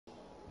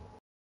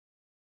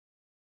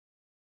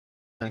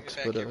Max,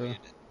 back but here when you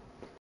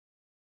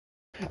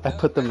did. I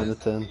put them in the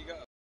Where 10. you go?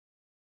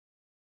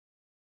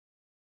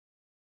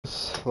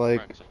 It's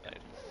like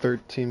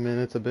 13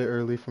 minutes, a bit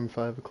early from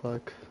 5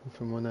 o'clock,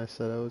 from when I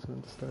said I was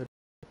going to start.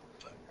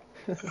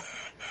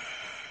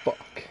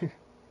 Fuck.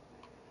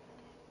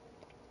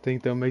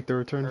 Think they'll make the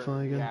return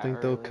fly again? Yeah,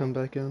 Think they'll come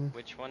back in?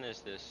 Which one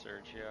is this,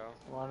 Sergio?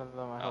 One of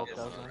them I Oh, hope it's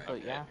doesn't, right, but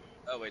right. yeah.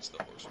 Oh wait, it's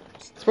the horse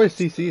ones. It's probably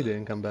CC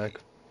didn't come back.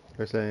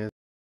 They're saying.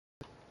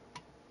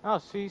 Oh,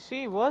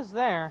 CC was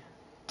there.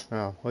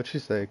 Oh, what'd she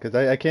say? Because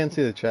I can't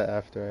see the chat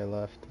after I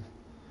left.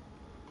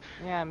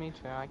 Yeah, me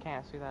too. I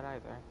can't see that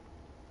either.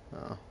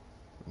 Oh,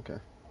 okay.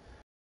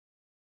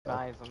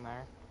 Guys in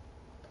there.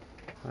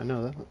 I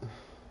know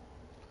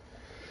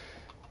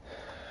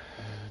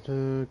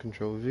that.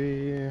 Control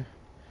V.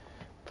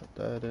 Put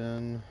that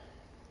in.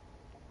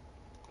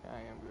 I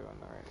am doing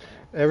the right thing.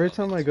 Every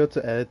time I go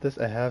to edit this,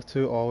 I have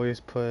to always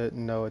put,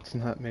 no, it's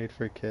not made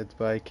for kids,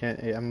 but I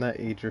can't, I'm not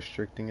age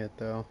restricting it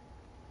though.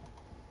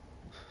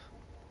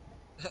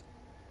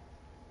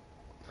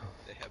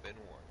 They have been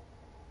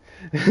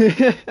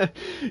warned.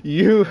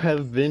 You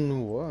have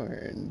been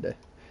warned.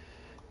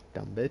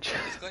 Dumb bitch.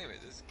 Disclaimer,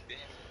 this game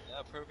is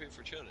not appropriate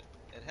for children.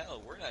 And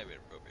hell, we're not even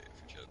appropriate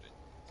for children.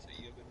 So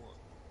you have been warned.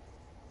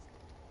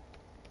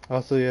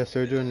 Also, yeah,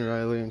 Sergio and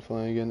Riley and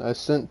Flanagan. I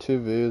sent 2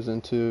 videos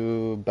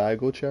into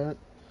Bagel chat.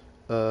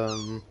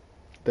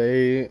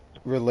 They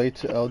relate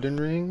to Elden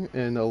Ring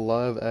and a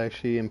lot of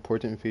actually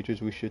important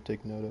features we should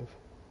take note of.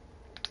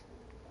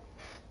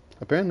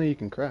 Apparently you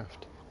can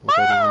craft, which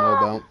I didn't know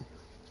about.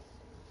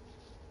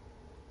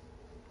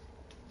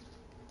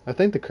 I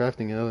think the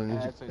crafting in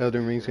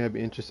Elden Ring is going to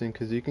be interesting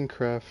because you can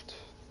craft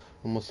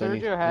almost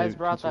anything. Sergio has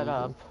brought that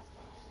up.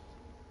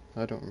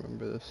 I don't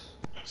remember this.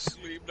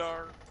 Sleep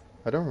dart.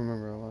 I don't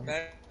remember a lot.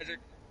 Magic.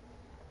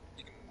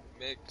 You can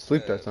make.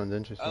 Sleep dart sounds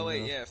interesting. Oh wait,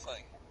 though. yeah,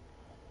 fine.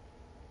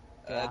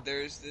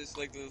 There's this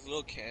this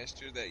little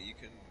canister that you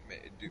can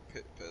do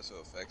special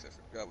effects. I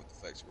forgot what the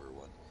effects were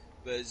one,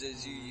 but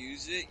as you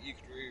use it, you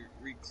can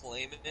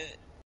reclaim it.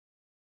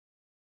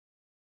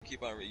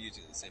 Keep on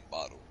reusing the same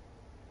bottle,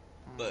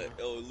 but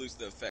it'll lose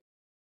the effect.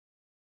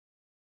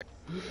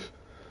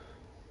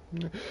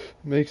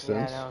 Makes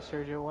sense. Yeah, no,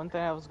 Sergio. One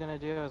thing I was gonna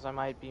do is I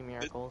might be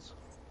miracles.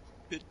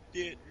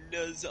 It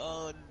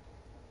on.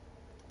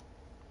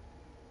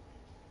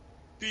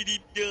 BD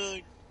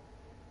done.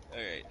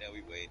 Alright, now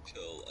we wait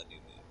until a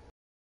new moon.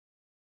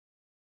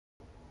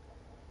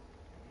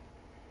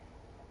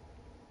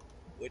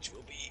 Which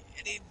will be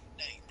any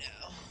night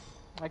now.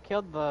 I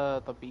killed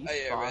the beast. Oh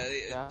yeah, boss.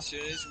 ready? Yeah. As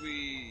soon as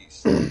we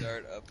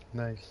start up.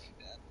 Nice.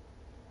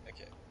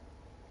 Okay.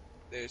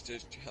 There's your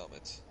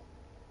helmets.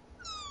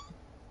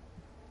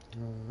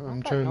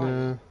 I'm trying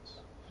to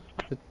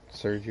hit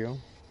Sergio.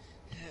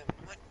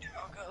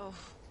 I'll go.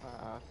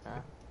 Okay.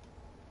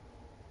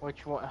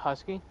 Which one?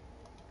 Husky?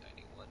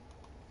 91.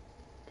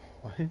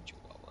 What?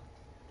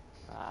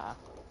 Chihuahua.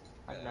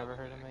 I've never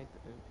heard him make.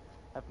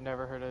 I've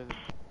never heard a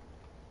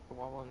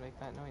Chihuahua make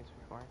that noise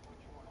before.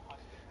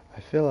 I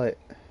feel like.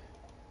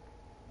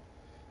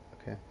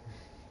 Okay.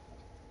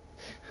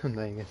 I'm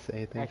not gonna say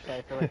anything. Actually,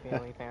 I feel like the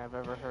only thing I've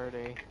ever heard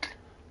a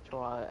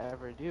Chihuahua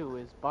ever do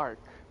is bark.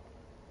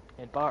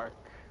 And bark.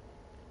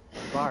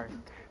 And bark.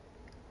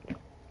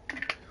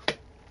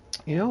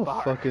 You know how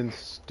bark. fucking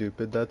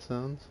stupid that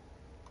sounds?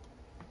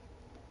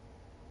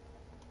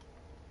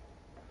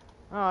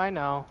 Oh, I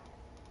know.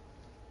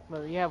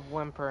 But you have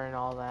whimper and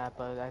all that,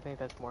 but I think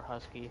that's more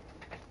husky.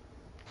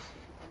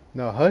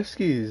 No,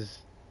 huskies.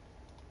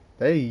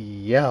 They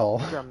yell.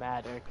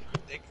 Dramatic.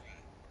 They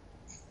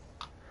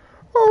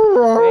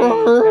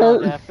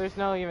No, Jeff, there's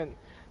no even...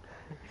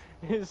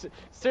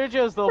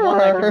 Sergio's the one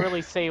that can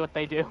really say what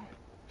they do.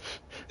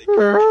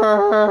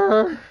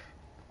 They're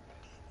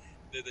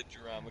the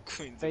drama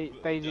queens They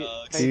of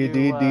dogs. Do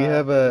you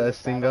have a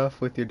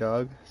sing-off with your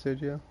dog,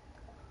 Sergio?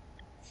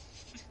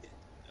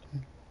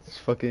 It's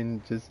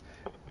fucking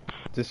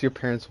just your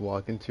parents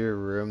walk into your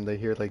room, they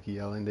hear like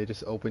yelling, they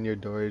just open your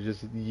door,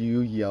 just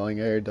you yelling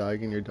at your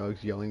dog and your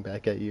dog's yelling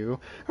back at you.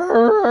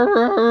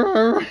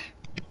 What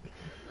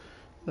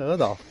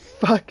the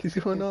fuck is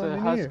going on in here?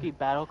 It's a husky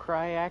battle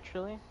cry,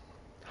 actually.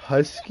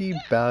 Husky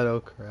battle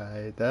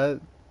cry.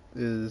 That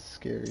is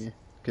scary.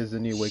 Because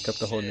then you wake up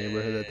the whole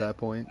neighborhood at that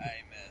point.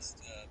 I messed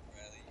up,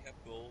 Riley. You have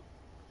gold.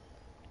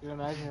 Can you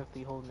imagine if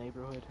the whole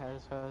neighborhood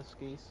has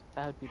huskies?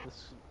 That would be the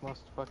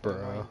most fucking Bro.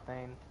 annoying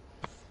thing.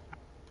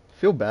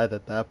 Feel bad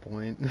at that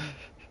point.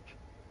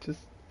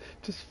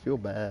 just feel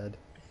bad.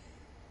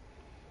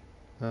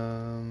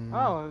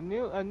 Oh,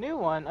 a new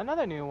one,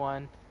 another new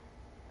one.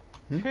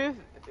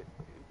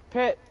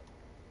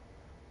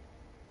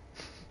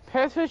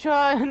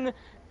 Petruchon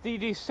the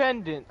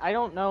Descendant. I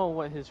don't know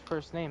what his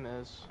first name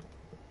is.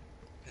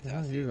 What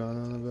are you going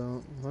on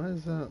about? Why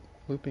is that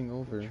looping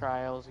over?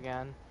 Trials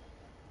again.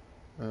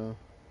 Oh.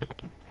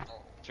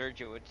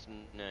 Sergio, it's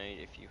night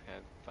if you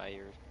have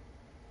fire.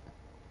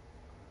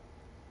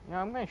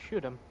 Yeah, I'm gonna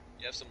shoot him.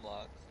 You have some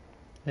logs.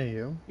 Hey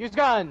you. Use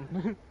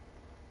gun!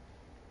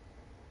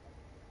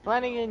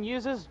 Flanagan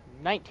uses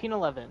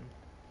 1911.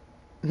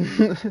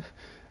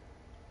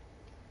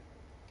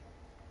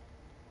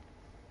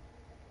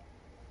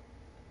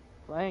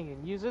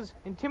 Flanagan uses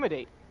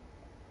intimidate.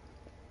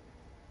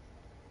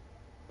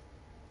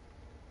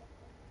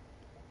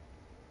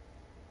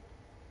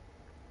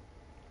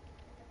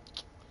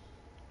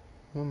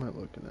 What am I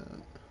looking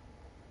at?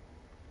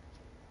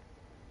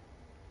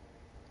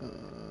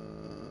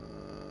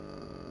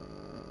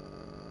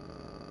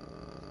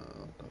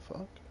 What the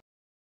fuck?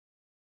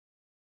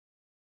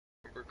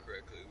 Remember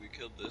correctly, we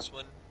killed this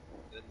one,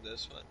 then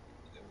this one,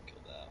 and then we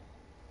killed that one.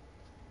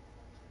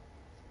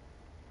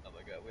 Oh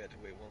my god, we had to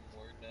wait one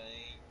more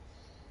night.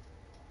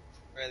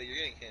 Riley, you're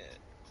getting hit.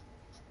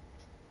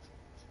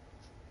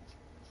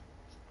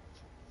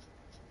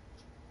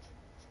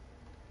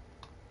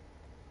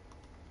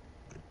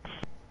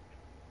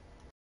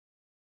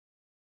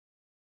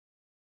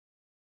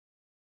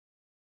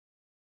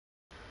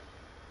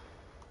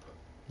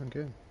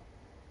 Okay.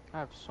 I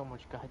have so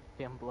much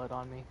goddamn blood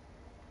on me.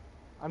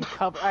 I'm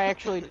covered. I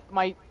actually,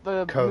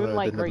 the Covered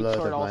Moonlight in the blood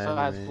Greatsword of my also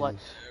has blood.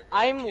 enemies.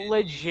 I'm Can't use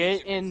legit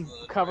your in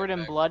blood covered right in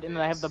back blood, to and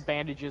I have the base.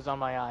 bandages on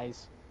my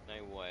eyes.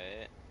 I what?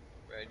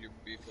 Ride your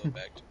B-flow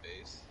back to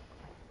base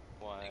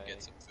Why? and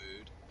get some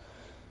food.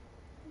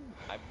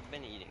 I've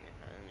been eating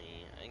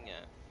honey. I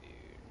got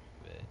food,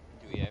 but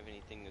do we have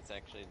anything that's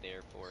actually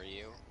there for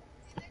you?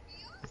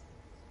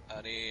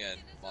 Honey and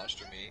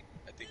monster meat.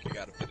 I think you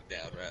gotta put it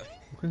down, Riley.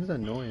 What is that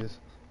noise?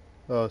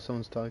 Oh,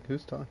 someone's talking.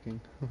 Who's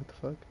talking? What the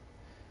fuck?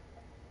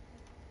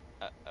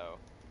 Uh-oh.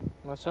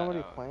 Was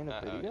somebody playing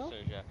a video?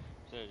 Sergio,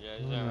 I so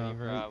don't many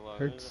know. I problems.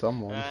 heard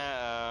someone. It's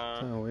Uh-oh.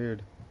 kind of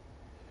weird.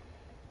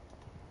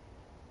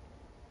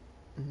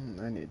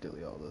 I need to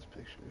delete all those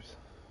pictures.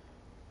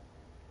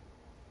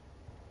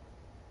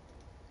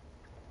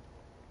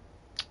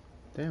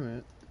 Damn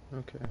it.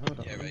 Okay, hold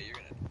on. Yeah, right, you're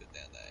gonna have to put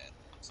down that animal.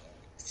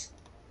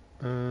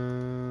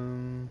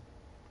 I'm sorry.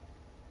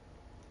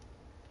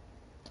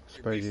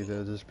 Surprised you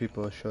though, those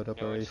people showed up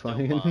No, already it's still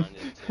flying.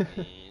 bonded to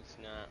me. It's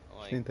not I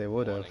like think they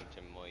would have. wanting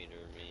to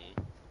moiter me.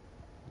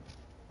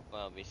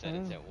 Well,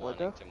 besides it Would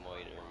wanting have? to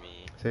moiter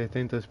me. I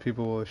think those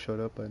people will have showed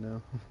up by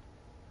now.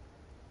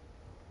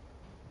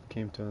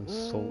 Came to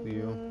insult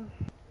you.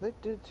 They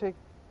did take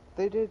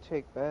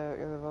back.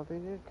 Well, they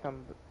did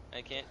come.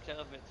 I can't tell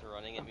if it's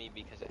running at me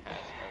because it has.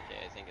 Okay,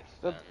 I think it's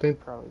They'll done. Think-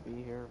 probably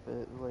be here a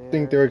bit later. I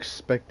think they're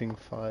expecting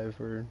 5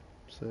 or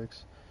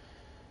 6.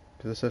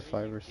 Because it said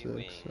What are 5 you or 6,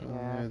 doing? so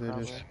Yeah, maybe they're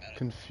just probably.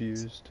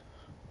 confused.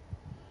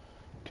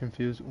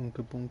 Confused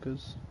Oonka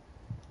Boonkas.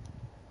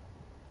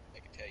 I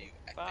can tell you,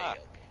 I Fuck.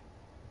 failed.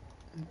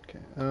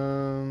 Okay,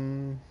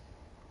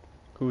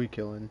 who we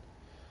killing?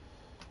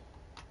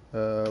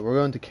 We're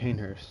going to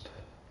Canehurst.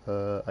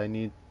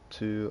 I'm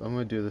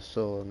gonna do the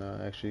solo now,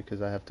 actually,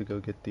 because I have to go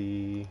get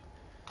the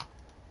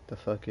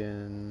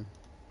fucking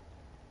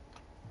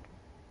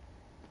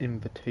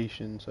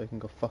invitation so I can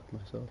go fuck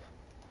myself.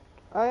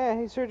 Oh yeah,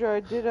 hey Sergio,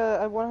 I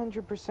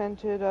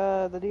 100%ed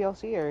the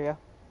DLC area.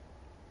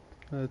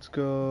 Let's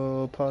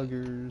go,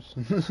 poggers.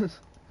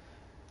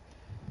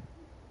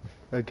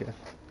 Okay.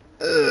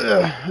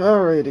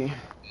 Alrighty.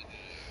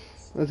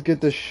 Let's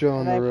get this show on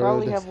And the I road.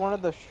 probably have one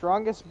of the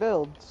strongest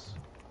builds.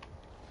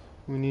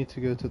 We need to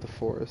go to the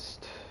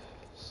forest.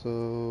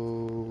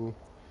 So...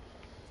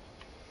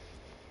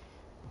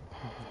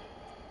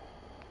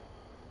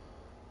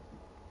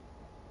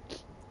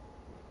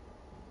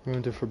 We're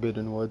into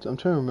Forbidden Woods. I'm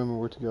trying to remember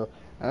where to go.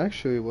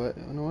 Actually, what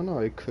I know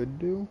I could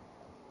do?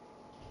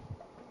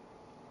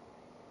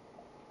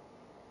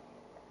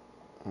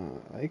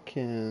 I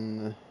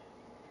can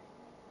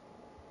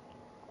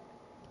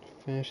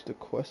finish the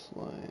quest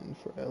line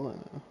for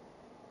Elena.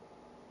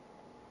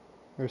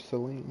 Or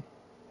Celine.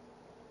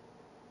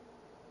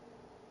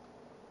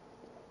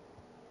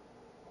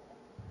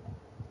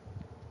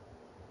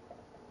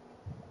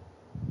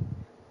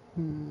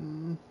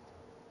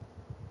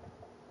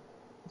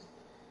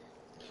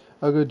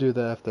 I'll go do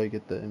that after I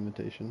get the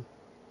invitation.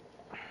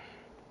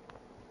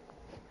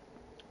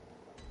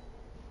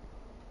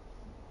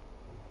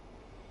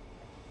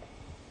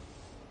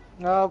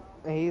 Oh,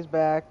 he's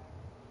back.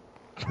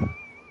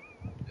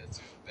 That's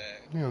who's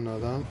back. You don't know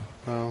that.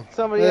 Oh.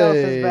 Somebody else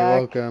is Hey, back.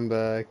 welcome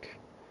back.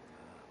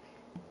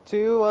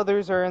 Two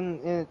others are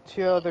in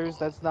 2 others.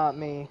 That's not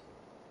me.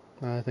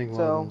 I think one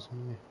So- of them's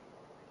me.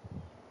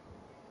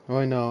 Oh,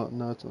 wait, no,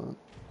 it's not.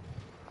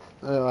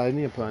 I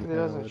need to put on It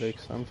doesn't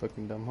analytics. I'm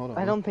fucking dumb. Hold on.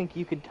 I don't think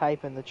you could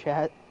type in the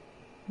chat.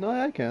 No,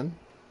 I can.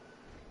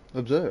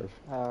 Observe.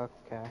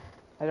 Okay.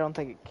 I don't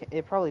think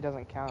it probably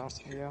doesn't count.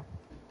 Yeah.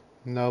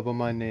 No, but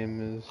my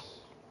name is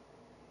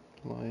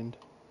lined.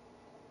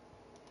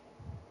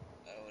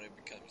 When it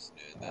becomes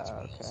noon, that's when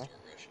I'll Okay. start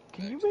rushing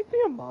Can back you to make the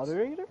me a office.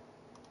 moderator?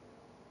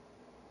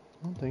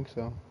 I don't think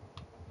so.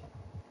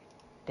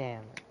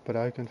 Damn it. But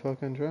I can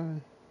fucking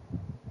try.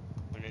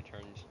 When it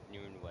turns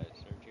noon, what,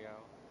 Sergio?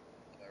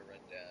 I'm gonna run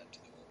down to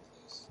the one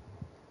place.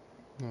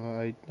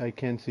 No, I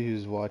can't see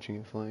who's watching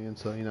it flying,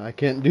 so, I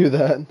can't do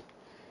that.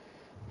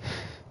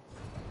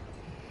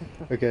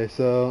 Okay,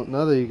 so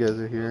now that you guys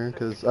are here,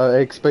 because I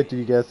expected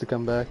you guys to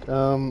come back.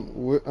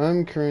 We're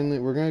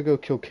gonna go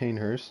kill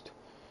Kanehurst.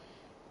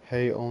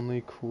 Hey,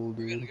 only cool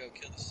We're gonna dude. go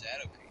kill the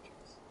shadow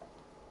creatures.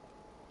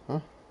 Huh?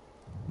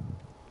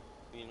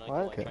 You mean like the What?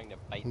 one Okay. trying to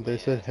bite my They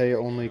said, ass hey,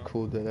 right only now?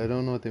 cool dude. I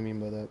don't know what they mean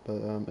by that,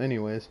 but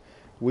anyways,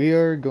 we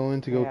are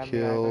going to go Yeah, me either.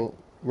 kill.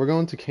 We're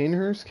going to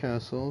Kanehurst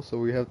Castle, so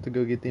we have to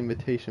go get the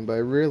invitation. But I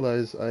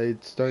realized I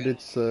started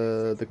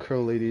the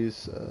Crow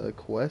Lady's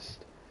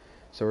quest,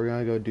 so we're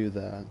gonna go do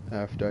that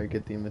after I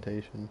get the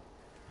invitation.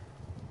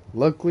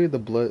 Luckily, we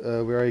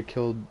already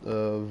killed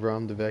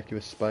Ram the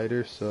vacuous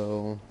spider,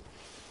 so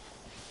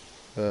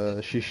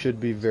she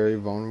should be very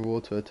vulnerable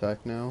to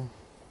attack now.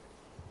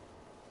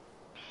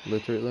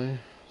 Literally,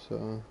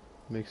 so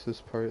makes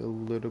this part a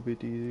little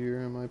bit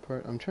easier on my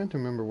part. I'm trying to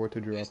remember where to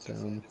drop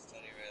down. It's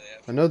funny, right I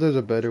after know there's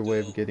a better way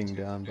of still getting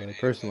down, but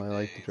personally I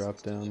like to 285 days, we drop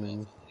still down live off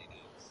and of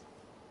honey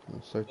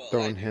nuts. start Well, I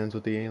throwing do. hands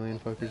with the We live alien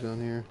off of fuckers that.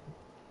 down here.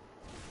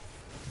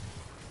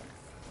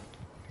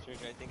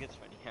 Sergio, I think it's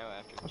funny how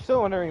after I'm still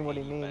 285 wondering what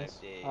he means.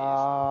 days,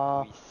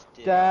 Uh, we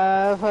still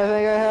Def, I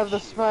think I have have the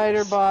spider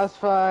issues. boss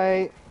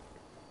fight.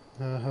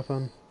 Have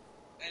fun.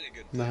 And a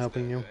good I'm not place to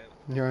helping you. end.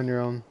 You're on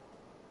your own.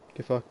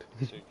 Get fucked.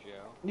 Sergio.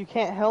 You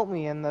can't help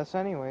me in this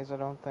anyways, I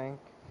don't think.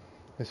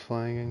 Is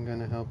Flanagan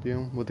gonna help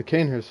you? With the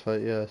Kanehurst fight,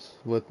 yes.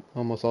 With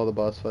almost all the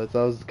boss fights.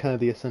 That was kind of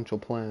the essential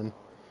plan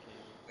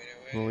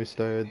when we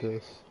started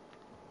this.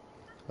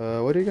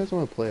 What do you guys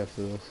want to play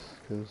after this?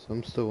 Because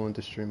I'm still willing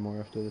to stream more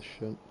after this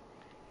shit.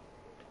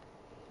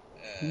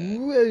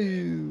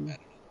 Whoa!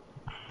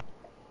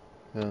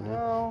 I don't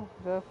know.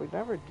 No, Def, we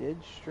never did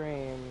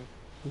stream.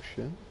 Oh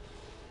shit.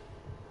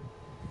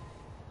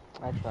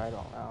 Actually, I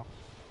don't know.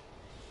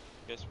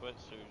 Guess what,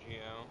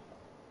 Sergio?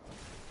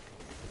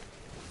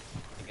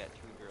 I got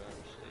 2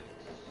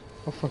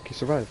 drumsticks. Oh fuck, you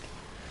survived.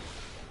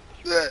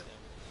 Did you eat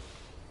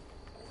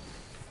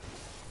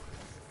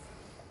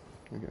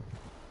them? Okay.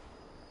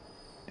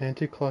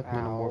 Anti-clock Ow.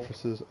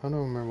 metamorphosis. I don't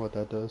remember what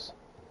that does.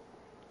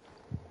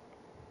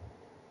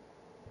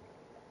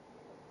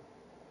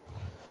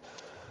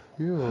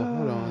 Ew,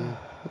 hold on.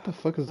 What the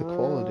fuck is the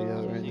quality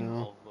at right Using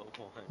now?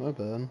 Volvo 1. My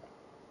bad.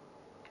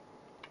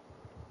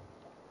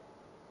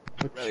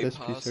 What Really chess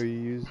piece are pause. you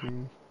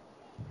using?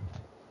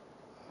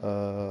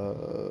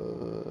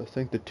 I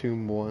think the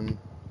tomb one.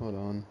 Hold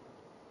on.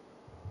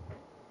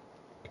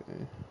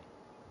 Okay.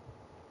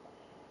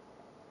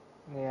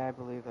 Yeah, I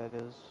believe that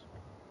is.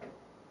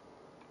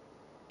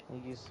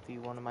 It used to be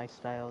one of my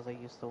styles I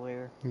used to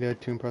wear. Yeah,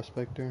 Tomb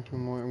Prospector.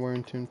 I'm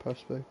wearing Tomb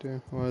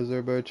Prospector. Why is there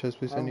a better chess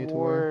piece I I need to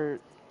wear? wore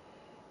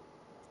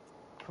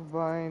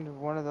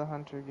combined one of the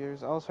hunter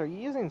gears. Also, are you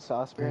using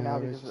Saw Spear Yeah, now?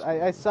 raise Because the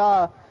I speed.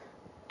 saw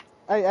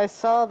I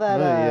saw that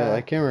Yeah,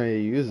 I can't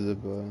really use it,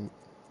 but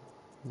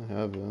I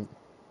have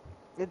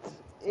it.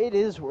 it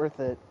is worth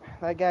it.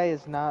 That guy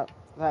is not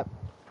that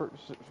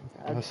person.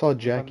 I saw If I'm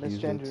Jack use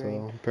it,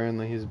 misgendering, so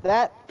apparently he's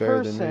that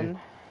better than me. person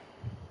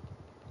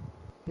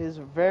is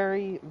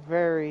very,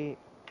 very,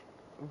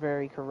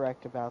 very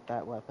correct about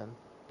that weapon.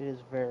 It is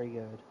very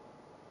good.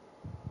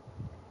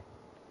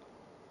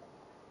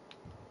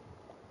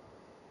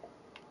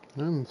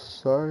 I'm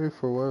sorry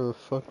for where the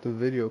fuck the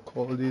video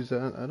quality's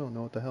at. I don't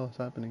know what the hell is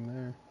happening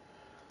there.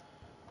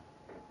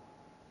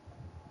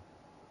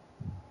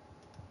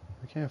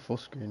 I can't full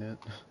screen it.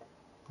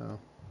 Oh.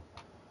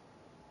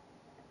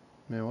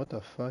 Man, what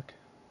the fuck?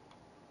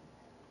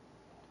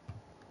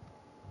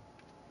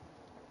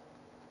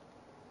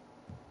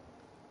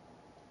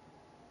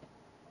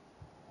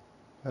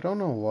 I don't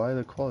know why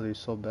the quality is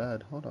so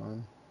bad. Hold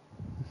on.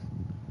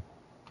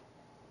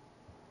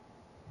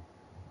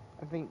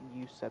 I think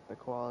you set the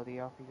quality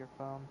off of your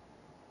phone.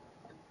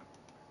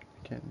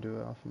 I can't do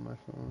it off of my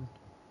phone.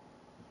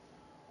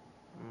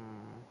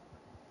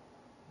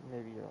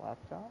 Maybe your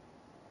laptop.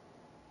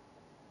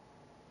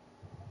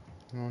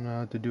 I don't know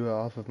how to do it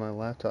off of my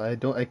laptop.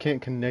 I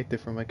can't connect it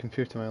from my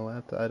computer to my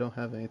laptop. I don't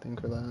have anything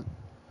for that.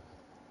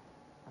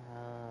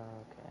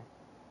 Okay.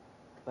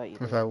 Thought you If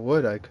did. I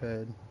would, I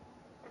could.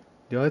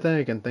 The only thing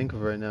I can think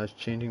of right now is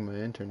changing my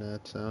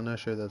internet, so I'm not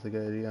sure that's a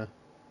good idea.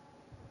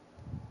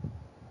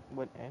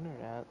 What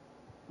internet?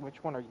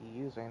 Which one are you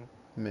using?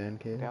 Man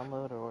cave.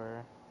 Download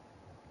or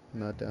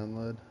Not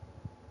download.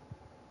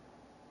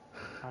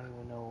 I don't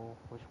even know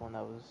which one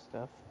that was,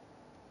 Steph.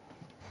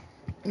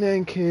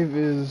 Man cave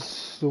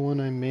is the one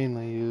I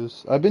mainly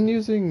use. I've been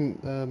using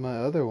my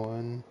other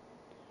one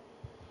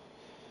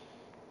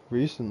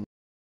recently.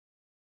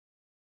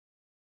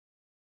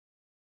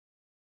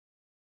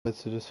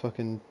 It's to just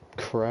fucking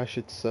crash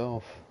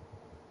itself.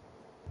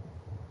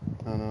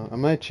 I don't know. I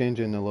might change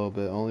it in a little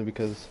bit, only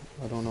because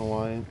I don't know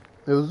why.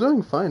 It was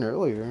doing fine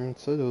earlier. It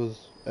said it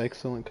was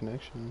excellent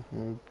connection.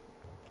 Or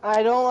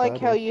I don't like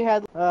how status. you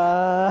had.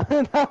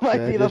 That might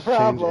Yeah, I be the just changed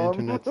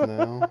problem. internets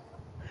now.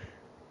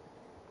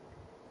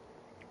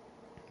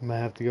 Might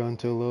have to go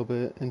into a little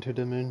bit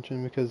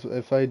interdimension because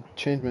if I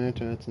change my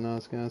internets now,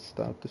 it's gonna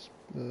stop this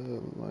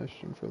live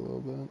stream for a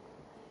little bit.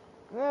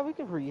 Yeah, we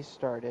could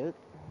restart it.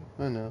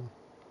 I know.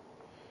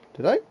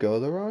 Did I go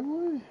the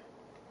wrong way?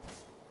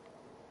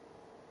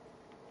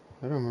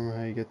 I don't remember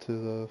how you get to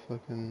the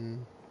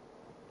fucking...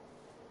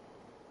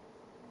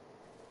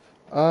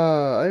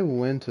 Ah, I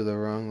went to the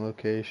wrong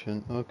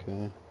location.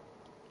 Okay.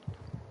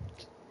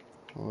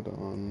 Hold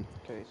on.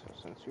 Okay, so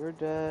since you're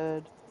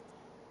dead,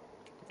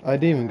 I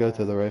didn't even go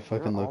to the and right you're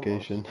fucking almost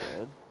location.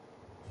 dead.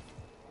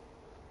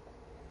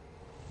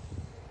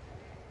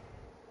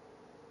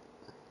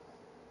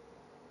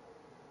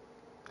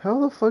 How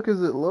the fuck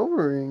is it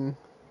lowering?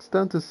 It's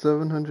down to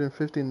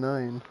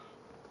 759.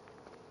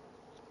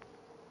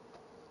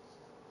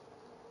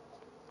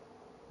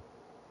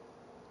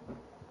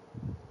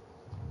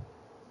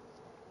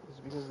 Is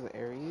it because of the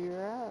area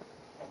you're at?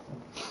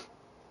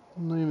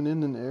 I'm not even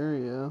in an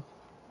area.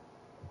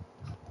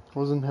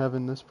 Wasn't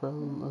having this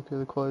problem. Okay,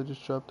 the quality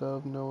just dropped out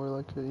of nowhere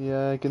like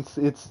yeah, I can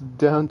see it's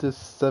down to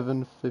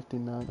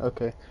 759.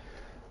 Okay.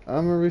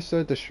 I'm gonna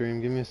restart the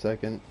stream. Give me a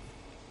second.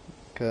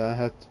 Cause I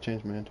have to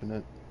change my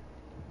internet.